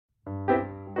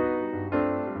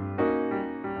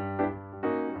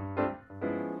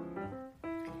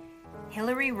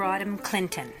Hillary Rodham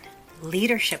Clinton,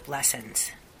 Leadership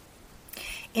Lessons.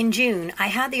 In June, I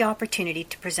had the opportunity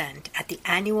to present at the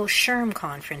annual SHRM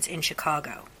conference in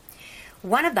Chicago.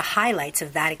 One of the highlights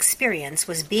of that experience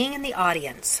was being in the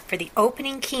audience for the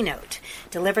opening keynote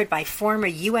delivered by former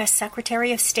U.S.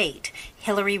 Secretary of State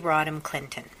Hillary Rodham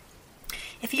Clinton.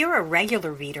 If you're a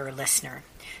regular reader or listener,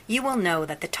 you will know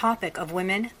that the topic of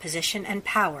women, position, and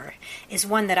power is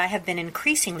one that I have been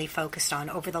increasingly focused on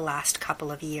over the last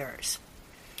couple of years.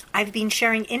 I've been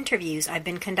sharing interviews I've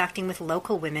been conducting with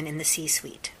local women in the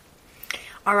C-suite.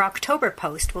 Our October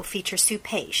post will feature Sue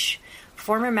Paish,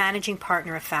 former managing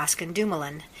partner of Fasken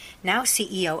Dumoulin, now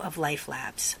CEO of Life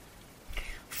Labs.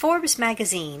 Forbes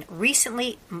magazine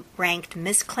recently ranked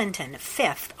Ms. Clinton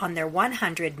 5th on their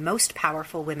 100 most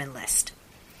powerful women list.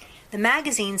 The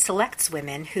magazine selects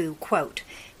women who, quote,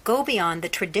 go beyond the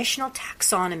traditional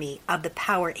taxonomy of the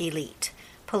power elite,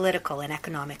 political and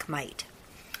economic might.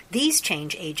 These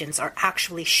change agents are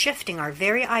actually shifting our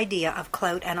very idea of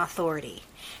clout and authority,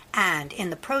 and, in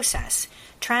the process,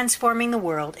 transforming the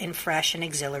world in fresh and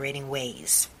exhilarating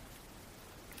ways.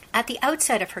 At the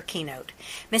outset of her keynote,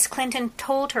 Ms. Clinton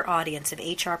told her audience of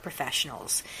HR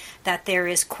professionals that there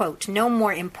is, quote, no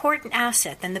more important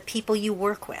asset than the people you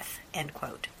work with, end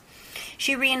quote.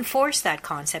 She reinforced that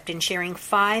concept in sharing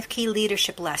 5 key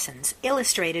leadership lessons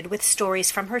illustrated with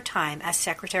stories from her time as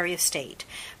Secretary of State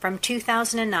from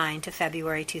 2009 to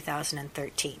February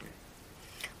 2013.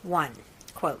 1.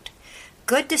 Quote,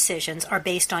 good decisions are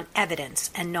based on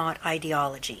evidence and not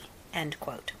ideology, end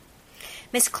quote.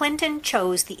 Ms. Clinton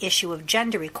chose the issue of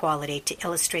gender equality to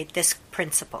illustrate this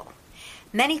principle.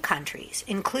 Many countries,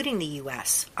 including the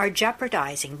U.S., are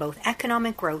jeopardizing both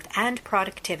economic growth and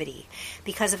productivity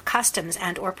because of customs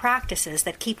and or practices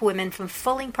that keep women from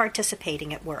fully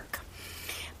participating at work.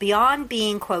 Beyond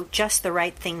being, quote, just the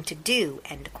right thing to do,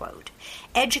 end quote,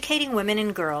 educating women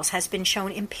and girls has been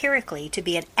shown empirically to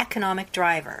be an economic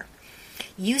driver.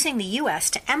 Using the U.S.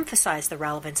 to emphasize the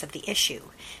relevance of the issue,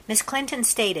 Ms. Clinton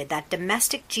stated that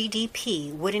domestic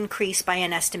GDP would increase by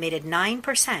an estimated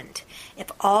 9%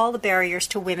 if all the barriers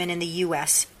to women in the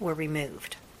U.S. were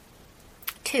removed.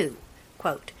 2.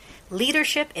 Quote,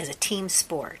 leadership is a team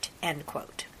sport, end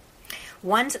quote.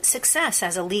 One's success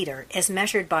as a leader is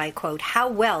measured by, quote, how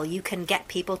well you can get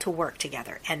people to work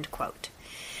together, end quote.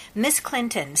 Ms.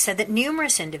 Clinton said that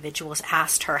numerous individuals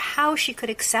asked her how she could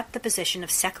accept the position of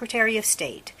Secretary of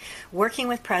State, working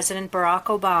with President Barack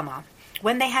Obama,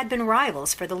 when they had been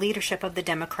rivals for the leadership of the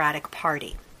Democratic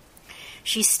Party.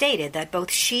 She stated that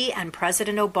both she and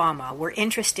President Obama were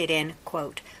interested in,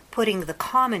 quote, putting the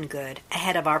common good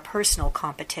ahead of our personal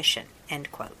competition,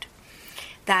 end quote.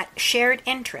 That shared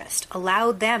interest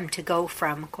allowed them to go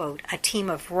from, quote, a team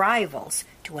of rivals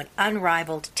to an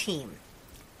unrivaled team,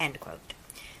 end quote.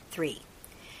 3.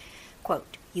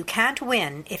 Quote, you can't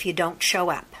win if you don't show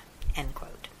up, end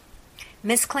quote.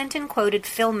 Ms. Clinton quoted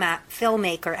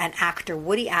filmmaker and actor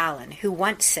Woody Allen, who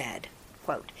once said,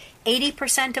 quote,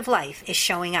 80% of life is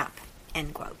showing up,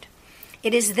 end quote.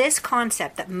 It is this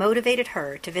concept that motivated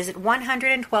her to visit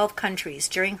 112 countries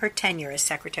during her tenure as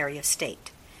Secretary of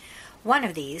State. One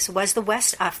of these was the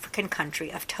West African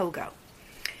country of Togo.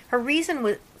 Her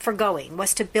reason for going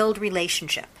was to build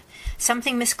relationship,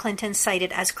 something Ms. Clinton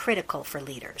cited as critical for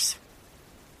leaders.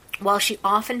 While she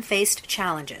often faced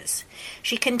challenges,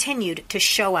 she continued to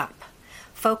show up,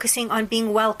 focusing on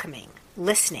being welcoming,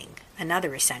 listening,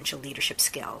 another essential leadership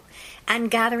skill, and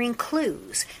gathering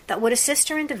clues that would assist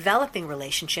her in developing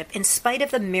relationship in spite of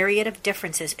the myriad of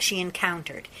differences she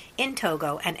encountered in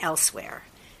Togo and elsewhere.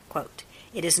 Quote,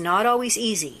 it is not always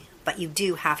easy, but you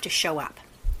do have to show up,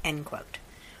 end quote.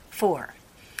 4.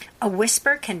 A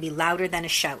whisper can be louder than a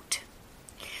shout.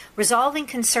 Resolving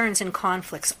concerns and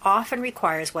conflicts often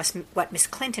requires what Ms.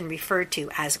 Clinton referred to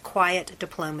as quiet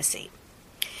diplomacy.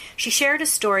 She shared a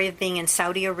story of being in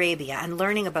Saudi Arabia and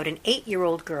learning about an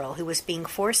 8-year-old girl who was being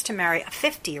forced to marry a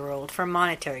 50-year-old for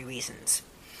monetary reasons.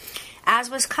 As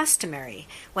was customary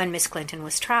when Ms. Clinton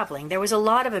was traveling, there was a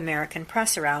lot of American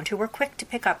press around who were quick to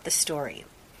pick up the story.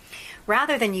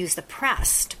 Rather than use the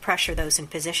press to pressure those in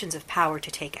positions of power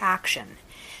to take action,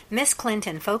 Ms.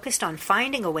 Clinton focused on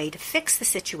finding a way to fix the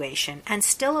situation and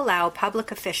still allow public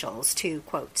officials to,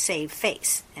 quote, save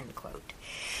face, end quote.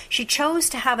 She chose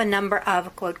to have a number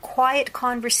of, quote, quiet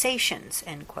conversations,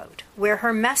 end quote, where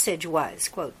her message was,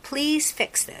 quote, please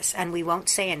fix this and we won't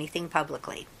say anything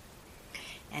publicly,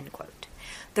 end quote.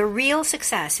 The real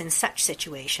success in such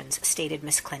situations, stated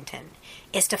Ms. Clinton,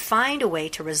 is to find a way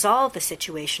to resolve the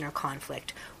situation or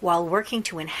conflict while working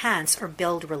to enhance or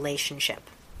build relationship.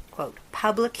 Quote,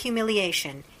 public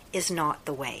humiliation is not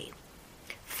the way.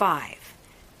 5.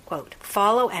 quote,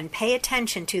 follow and pay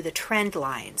attention to the trend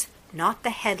lines, not the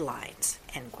headlines,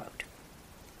 end quote.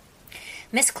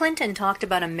 Miss Clinton talked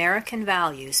about American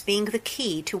values being the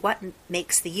key to what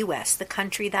makes the U.S. the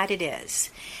country that it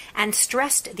is, and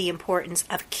stressed the importance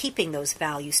of keeping those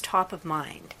values top of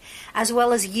mind, as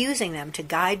well as using them to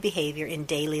guide behavior in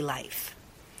daily life.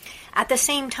 At the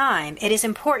same time, it is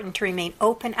important to remain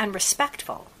open and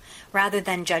respectful, rather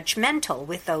than judgmental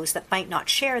with those that might not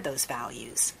share those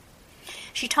values.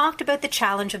 She talked about the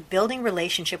challenge of building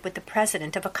relationship with the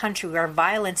president of a country where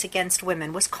violence against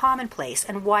women was commonplace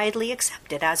and widely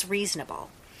accepted as reasonable.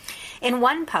 In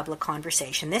one public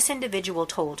conversation, this individual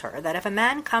told her that if a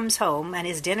man comes home and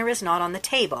his dinner is not on the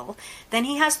table, then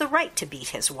he has the right to beat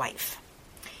his wife.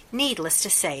 Needless to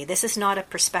say, this is not a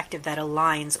perspective that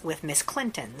aligns with Miss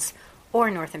Clinton's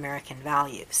or North American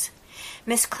values.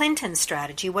 Miss Clinton's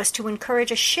strategy was to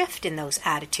encourage a shift in those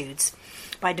attitudes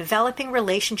by developing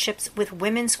relationships with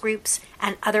women's groups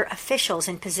and other officials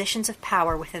in positions of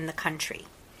power within the country.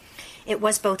 It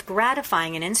was both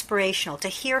gratifying and inspirational to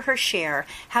hear her share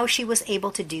how she was able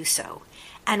to do so,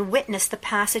 and witness the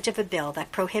passage of a bill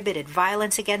that prohibited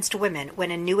violence against women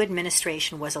when a new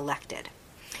administration was elected.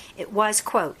 It was,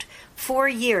 quote, 4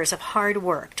 years of hard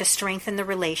work to strengthen the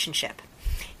relationship,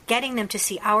 getting them to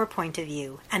see our point of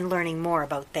view and learning more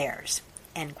about theirs,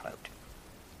 end quote.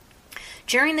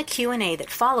 During the Q&A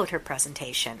that followed her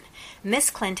presentation, Miss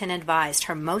Clinton advised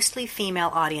her mostly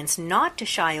female audience not to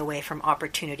shy away from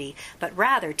opportunity, but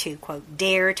rather to, quote,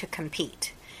 dare to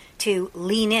compete, to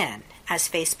lean in, as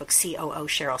Facebook COO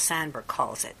Sheryl Sandberg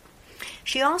calls it.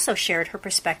 She also shared her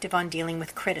perspective on dealing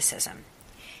with criticism.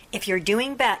 If you're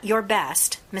doing your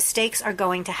best, mistakes are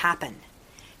going to happen.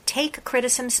 Take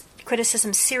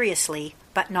criticism seriously,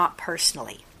 but not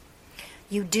personally.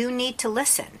 You do need to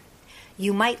listen.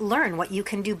 You might learn what you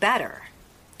can do better,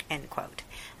 end quote.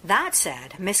 That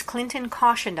said, Miss Clinton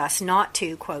cautioned us not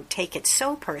to, quote, take it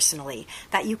so personally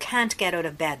that you can't get out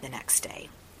of bed the next day,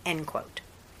 end quote.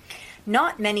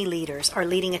 Not many leaders are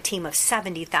leading a team of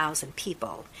 70,000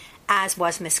 people, as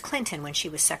was Miss Clinton when she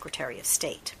was Secretary of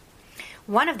State.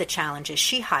 One of the challenges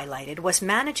she highlighted was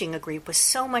managing a group with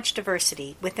so much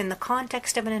diversity within the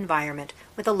context of an environment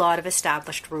with a lot of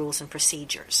established rules and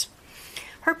procedures.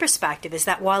 Her perspective is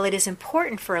that while it is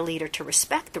important for a leader to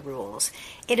respect the rules,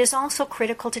 it is also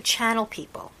critical to channel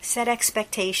people, set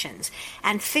expectations,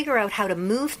 and figure out how to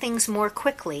move things more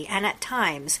quickly and at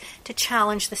times to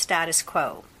challenge the status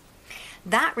quo.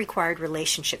 That required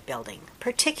relationship building,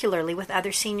 particularly with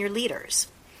other senior leaders.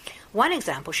 One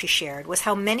example she shared was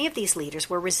how many of these leaders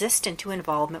were resistant to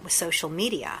involvement with social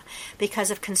media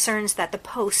because of concerns that the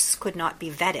posts could not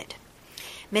be vetted.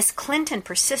 Miss Clinton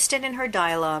persisted in her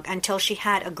dialogue until she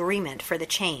had agreement for the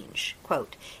change.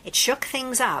 Quote, it shook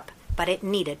things up, but it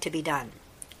needed to be done,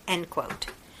 end quote.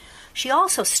 She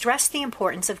also stressed the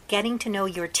importance of getting to know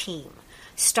your team,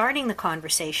 starting the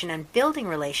conversation and building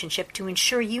relationship to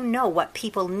ensure you know what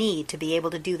people need to be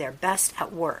able to do their best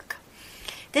at work.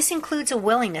 This includes a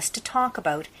willingness to talk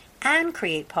about and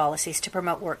create policies to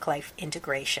promote work-life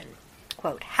integration.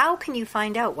 Quote, how can you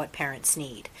find out what parents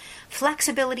need?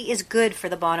 Flexibility is good for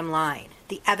the bottom line.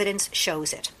 The evidence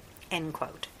shows it, end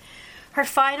quote. Her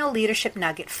final leadership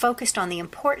nugget focused on the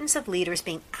importance of leaders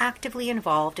being actively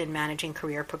involved in managing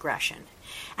career progression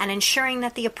and ensuring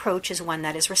that the approach is one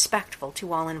that is respectful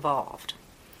to all involved.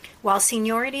 While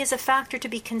seniority is a factor to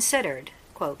be considered,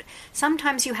 quote,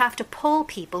 sometimes you have to pull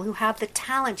people who have the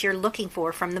talent you're looking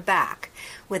for from the back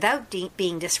without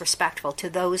being disrespectful to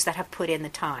those that have put in the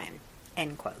time,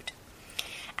 end quote.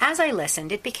 As I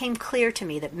listened, it became clear to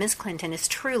me that Ms. Clinton is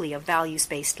truly a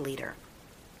values-based leader.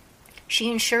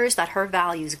 She ensures that her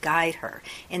values guide her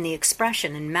in the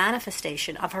expression and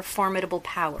manifestation of her formidable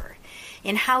power,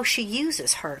 in how she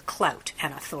uses her clout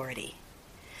and authority.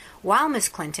 While Ms.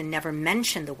 Clinton never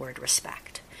mentioned the word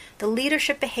respect, the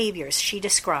leadership behaviors she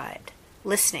described,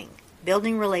 listening,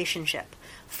 building relationship,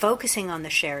 focusing on the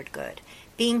shared good,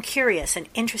 being curious and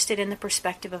interested in the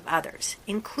perspective of others,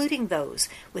 including those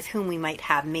with whom we might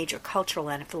have major cultural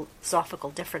and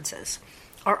philosophical differences,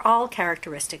 are all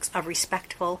characteristics of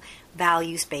respectful,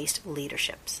 values-based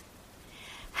leaderships.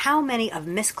 How many of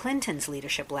Miss Clinton's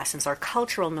leadership lessons are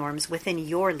cultural norms within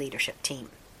your leadership team?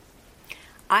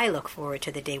 I look forward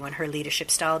to the day when her leadership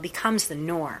style becomes the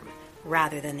norm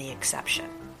rather than the exception.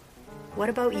 What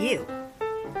about you?